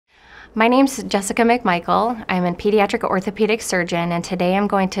My name's Jessica McMichael. I'm a pediatric orthopedic surgeon, and today I'm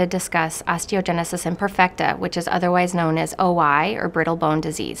going to discuss osteogenesis imperfecta, which is otherwise known as OI, or brittle bone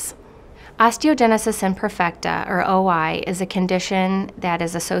disease. Osteogenesis imperfecta, or OI, is a condition that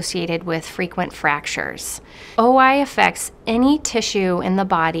is associated with frequent fractures. OI affects any tissue in the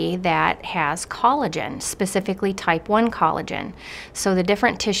body that has collagen, specifically type 1 collagen. So the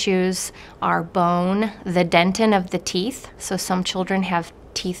different tissues are bone, the dentin of the teeth, so some children have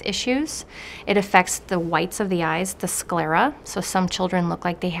teeth issues. It affects the whites of the eyes, the sclera, so some children look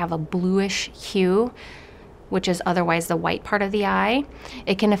like they have a bluish hue, which is otherwise the white part of the eye.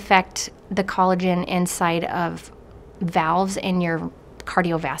 It can affect the collagen inside of valves in your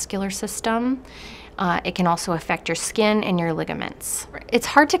cardiovascular system. It can also affect your skin and your ligaments. It's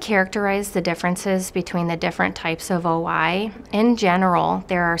hard to characterize the differences between the different types of OI. In general,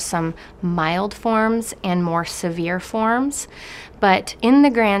 there are some mild forms and more severe forms, but in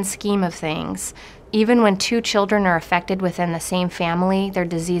the grand scheme of things, even when two children are affected within the same family, their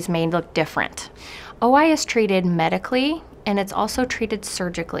disease may look different. OI is treated medically, and it's also treated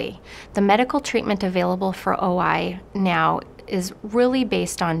surgically. The medical treatment available for OI now is really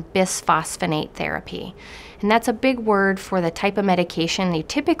based on bisphosphonate therapy. And that's a big word for the type of medication you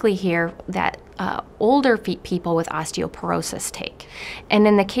typically hear that older people with osteoporosis take. And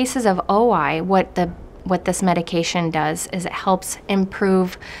in the cases of OI, what this medication does is it helps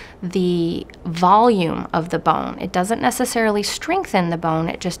improve the volume of the bone. It doesn't necessarily strengthen the bone,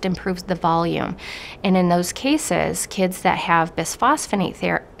 it just improves the volume. And in those cases, kids that have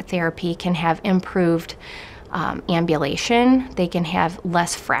bisphosphonate therapy can have improved ambulation, they can have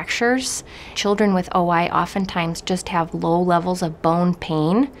less fractures. Children with OI oftentimes just have low levels of bone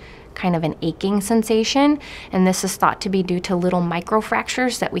pain, kind of an aching sensation, and this is thought to be due to little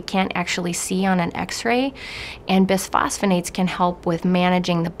microfractures that we can't actually see on an x-ray, and bisphosphonates can help with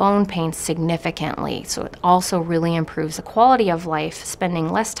managing the bone pain significantly. So it also really improves the quality of life,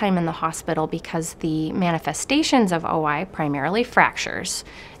 spending less time in the hospital because the manifestations of OI, primarily fractures,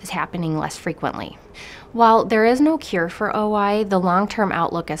 is happening less frequently. While there is no cure for OI, the long-term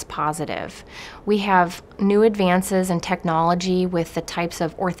outlook is positive. We have new advances in technology with the types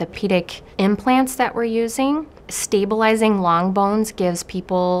of orthopedic implants that we're using. Stabilizing long bones gives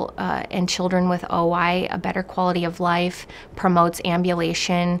people and children with OI a better quality of life, promotes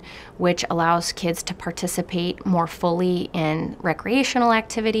ambulation, which allows kids to participate more fully in recreational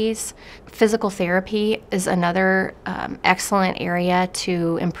activities. Physical therapy is another excellent area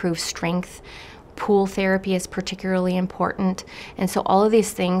to improve strength. Pool therapy is particularly important, and so all of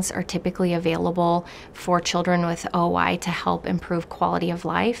these things are typically available for children with OI to help improve quality of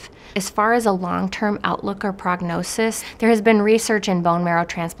life. As far as a long-term outlook or prognosis, there has been research in bone marrow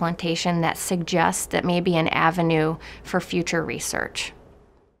transplantation that suggests that may be an avenue for future research.